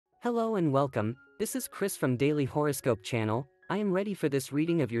Hello and welcome, this is Chris from Daily Horoscope channel. I am ready for this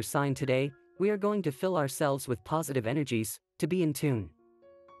reading of your sign today. We are going to fill ourselves with positive energies, to be in tune.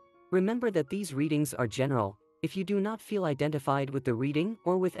 Remember that these readings are general. If you do not feel identified with the reading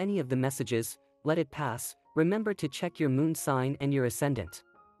or with any of the messages, let it pass. Remember to check your moon sign and your ascendant.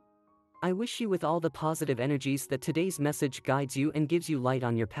 I wish you with all the positive energies that today's message guides you and gives you light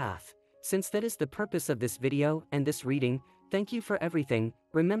on your path. Since that is the purpose of this video and this reading, thank you for everything.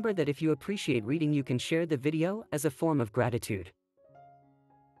 Remember that if you appreciate reading, you can share the video as a form of gratitude.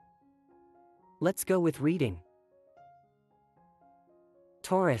 Let's go with reading.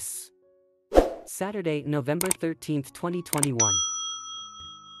 Taurus. Saturday, November 13th, 2021.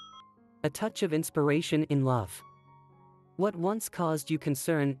 A touch of inspiration in love. What once caused you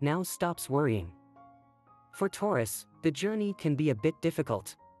concern now stops worrying. For Taurus, the journey can be a bit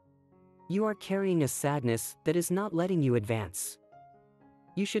difficult. You are carrying a sadness that is not letting you advance.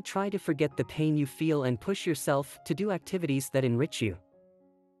 You should try to forget the pain you feel and push yourself to do activities that enrich you.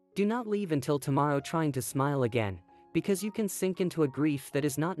 Do not leave until tomorrow trying to smile again, because you can sink into a grief that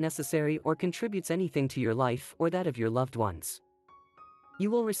is not necessary or contributes anything to your life or that of your loved ones. You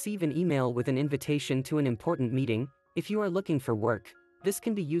will receive an email with an invitation to an important meeting. If you are looking for work, this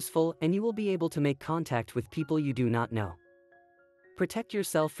can be useful and you will be able to make contact with people you do not know. Protect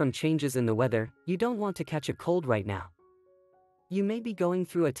yourself from changes in the weather. You don't want to catch a cold right now. You may be going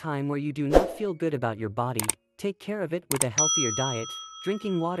through a time where you do not feel good about your body. Take care of it with a healthier diet,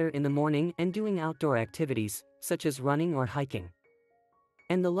 drinking water in the morning and doing outdoor activities, such as running or hiking.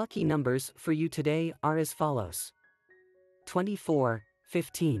 And the lucky numbers for you today are as follows: 24,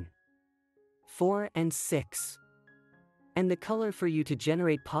 15, 4 and 6. And the color for you to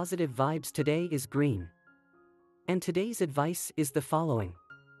generate positive vibes today is green. And today's advice is the following.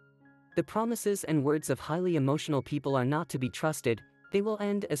 The promises and words of highly emotional people are not to be trusted. They will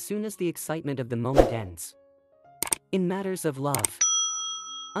end as soon as the excitement of the moment ends. In matters of love,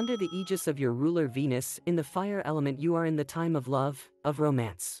 under the aegis of your ruler Venus in the fire element, you are in the time of love, of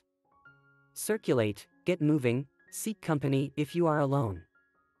romance. Circulate, get moving, seek company if you are alone.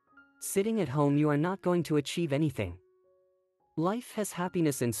 Sitting at home, you are not going to achieve anything. Life has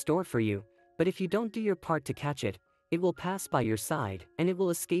happiness in store for you, but if you don't do your part to catch it, it will pass by your side and it will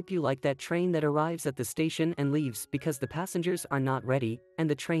escape you like that train that arrives at the station and leaves because the passengers are not ready and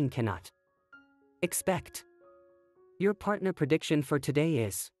the train cannot. Expect. Your partner prediction for today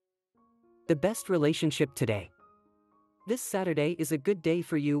is the best relationship today. This Saturday is a good day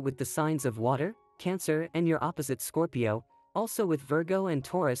for you with the signs of water, Cancer, and your opposite Scorpio, also with Virgo and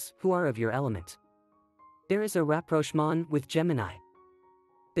Taurus, who are of your element. There is a rapprochement with Gemini.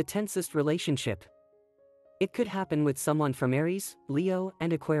 The tensest relationship. It could happen with someone from Aries, Leo,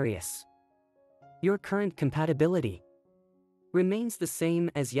 and Aquarius. Your current compatibility remains the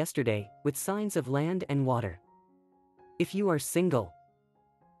same as yesterday, with signs of land and water. If you are single,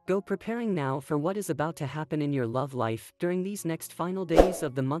 go preparing now for what is about to happen in your love life during these next final days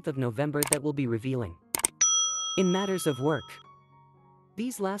of the month of November that will be revealing. In matters of work,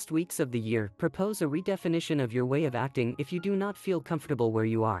 these last weeks of the year propose a redefinition of your way of acting if you do not feel comfortable where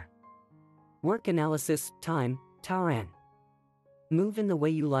you are. Work analysis, time, Tauran. Move in the way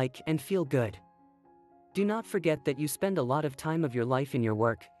you like and feel good. Do not forget that you spend a lot of time of your life in your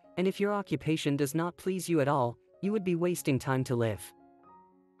work, and if your occupation does not please you at all, you would be wasting time to live.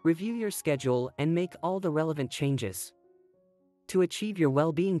 Review your schedule and make all the relevant changes to achieve your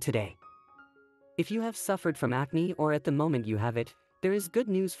well-being today. If you have suffered from acne or at the moment you have it, there is good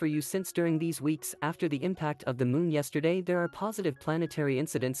news for you, since during these weeks after the impact of the moon yesterday, there are positive planetary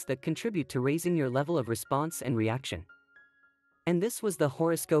incidents that contribute to raising your level of response and reaction. And this was the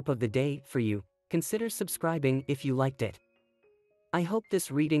horoscope of the day for you. Consider subscribing if you liked it. I hope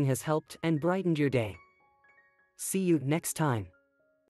this reading has helped and brightened your day. See you next time.